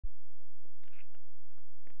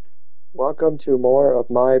Welcome to more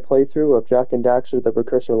of my playthrough of Jak and Daxter: The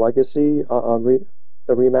Precursor Legacy on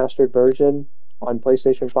the remastered version on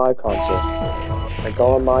PlayStation 5 console. And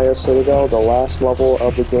Gol and Maia Citadel, the last level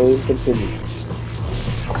of the game, continues.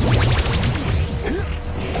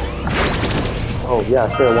 Oh yeah,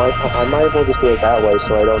 sure, I might as well just do it that way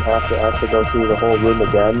so I don't have to actually go through the whole room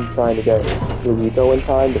again trying to get Luito in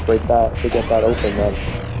time to get that open then.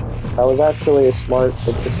 That was actually a smart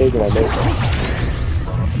decision I made.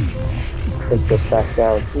 Take this back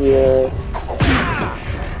down here.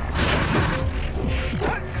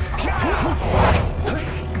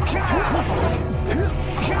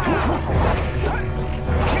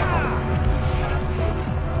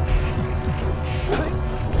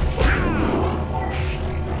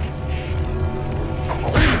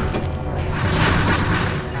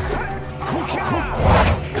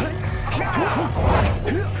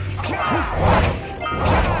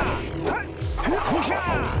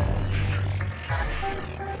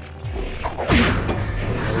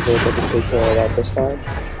 I was able to take care of that this time.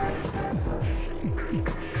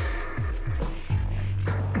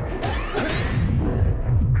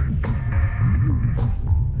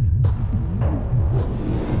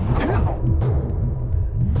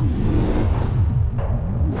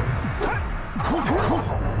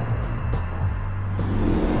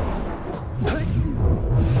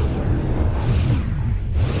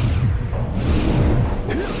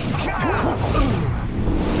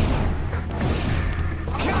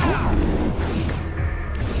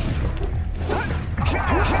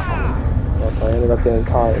 I ended up getting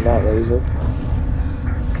caught in that laser.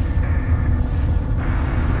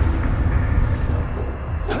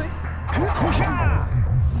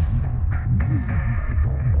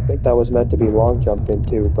 I think that was meant to be long jumped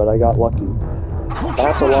into, but I got lucky.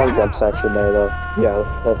 That's a long jump section there, though.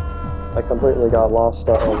 Yeah, I completely got lost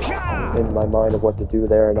in my mind of what to do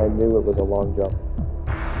there, and I knew it was a long jump.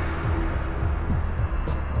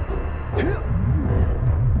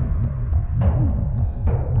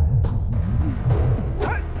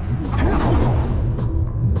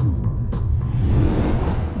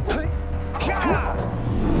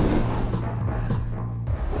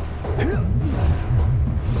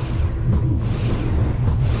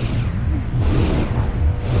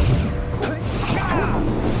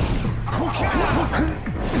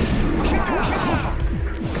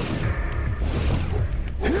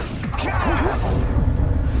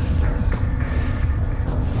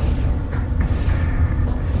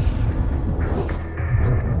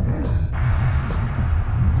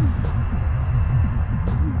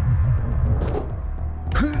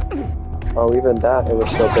 Oh, even that, it was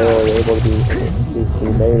still barely able to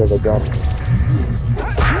be made as a jump.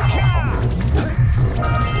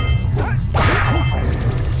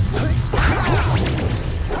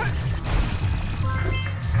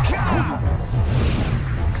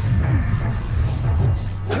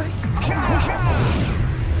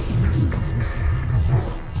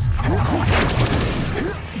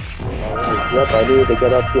 Yep, I needed to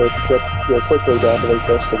get up here quickly to activate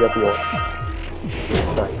this to get the orb.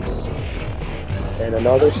 Nice. And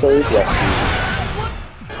another save rescue.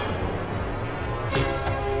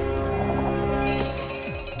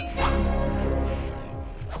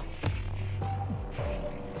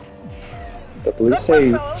 The blue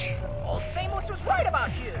sage. Old Samos was right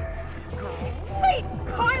about you. Great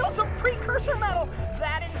piles of Precursor metal.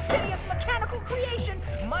 That insidious mechanical creation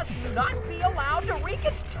must not be allowed to wreak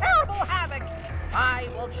its terrible havoc. I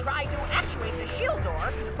will try to actuate the shield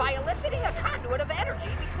door by eliciting a conduit of energy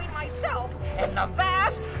between myself and the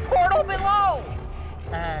vast portal below.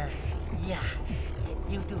 Yeah,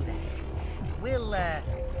 you do that. We'll,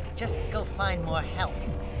 just go find more help.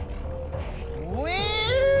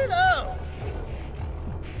 Weirdo!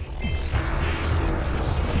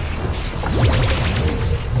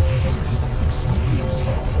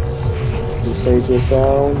 Two sages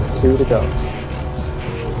down, 2 to go.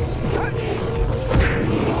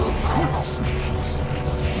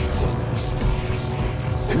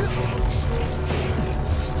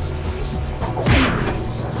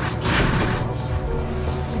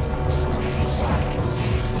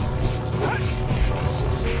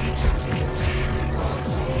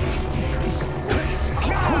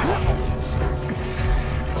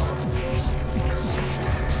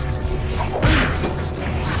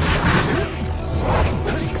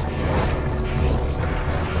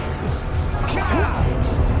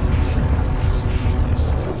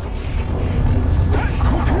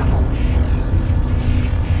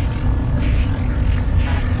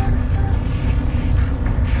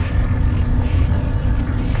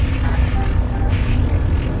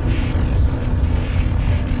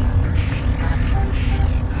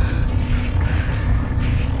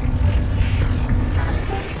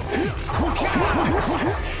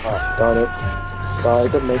 darn it. Sorry,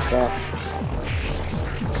 I didn't make that.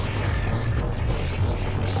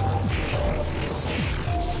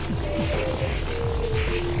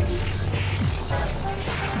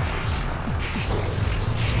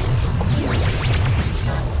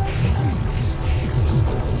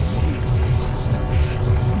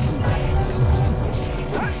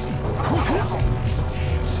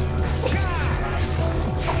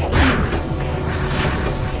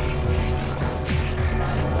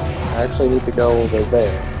 I actually need to go over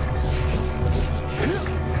there.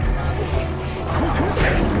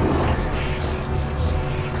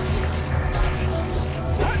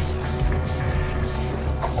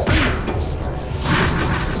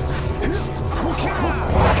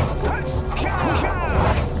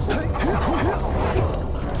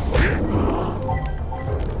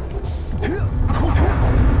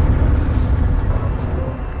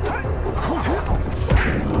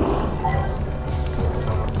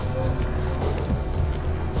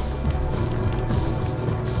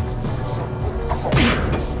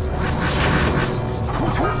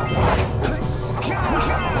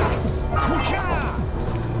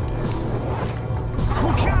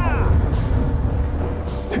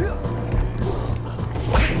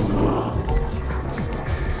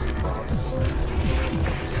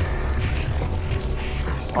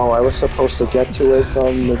 Oh, I was supposed to get to it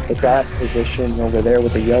from that position over there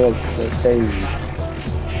with the yellow sage.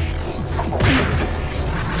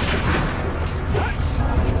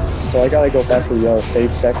 So I gotta go back to the yellow sage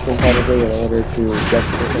section probably in order to get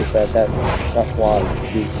to that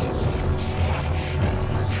fly.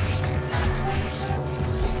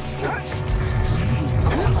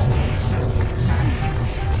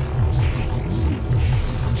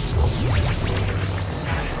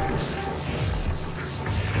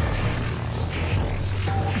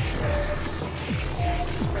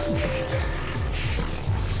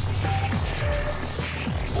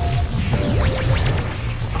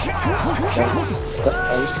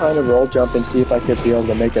 I was trying to roll jump and see if I could be able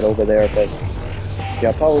to make it over there, but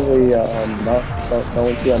yeah, probably not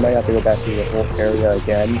going to. I might have to go back to the whole area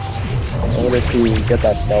again in order to get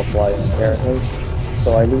that stealth fly apparently.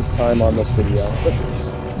 So I lose time on this video.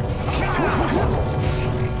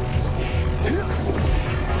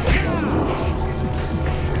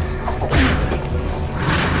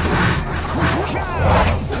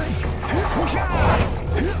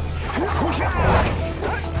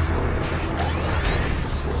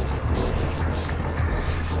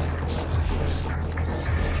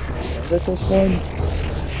 Is it this one?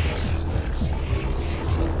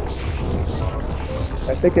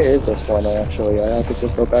 I think it is this one actually. I have to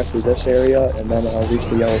just go back to this area and then I'll reach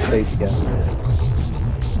the yellow sage again.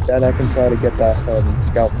 Then I can try to get that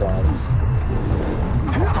scout fly.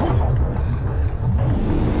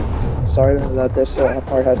 Sorry that this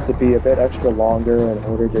part has to be a bit extra longer in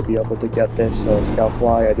order to be able to get this scout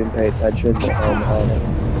fly. I didn't pay attention on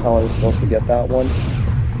how I was supposed to get that one.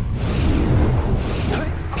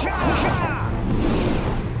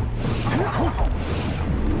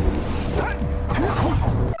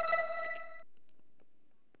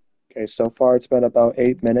 Okay, so far it's been about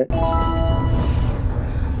 8 minutes.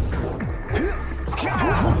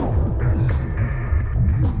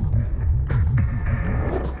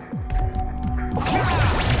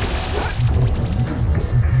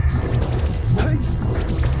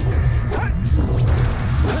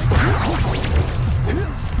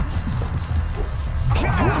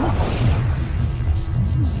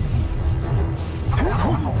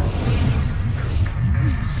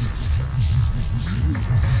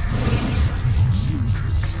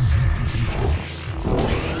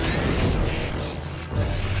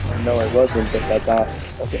 No, it wasn't, but that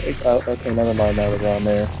okay, okay, never mind, that was on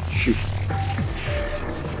there. Shoot.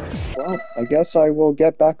 Well, I guess I will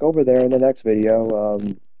get back over there in the next video.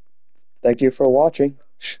 Thank you for watching.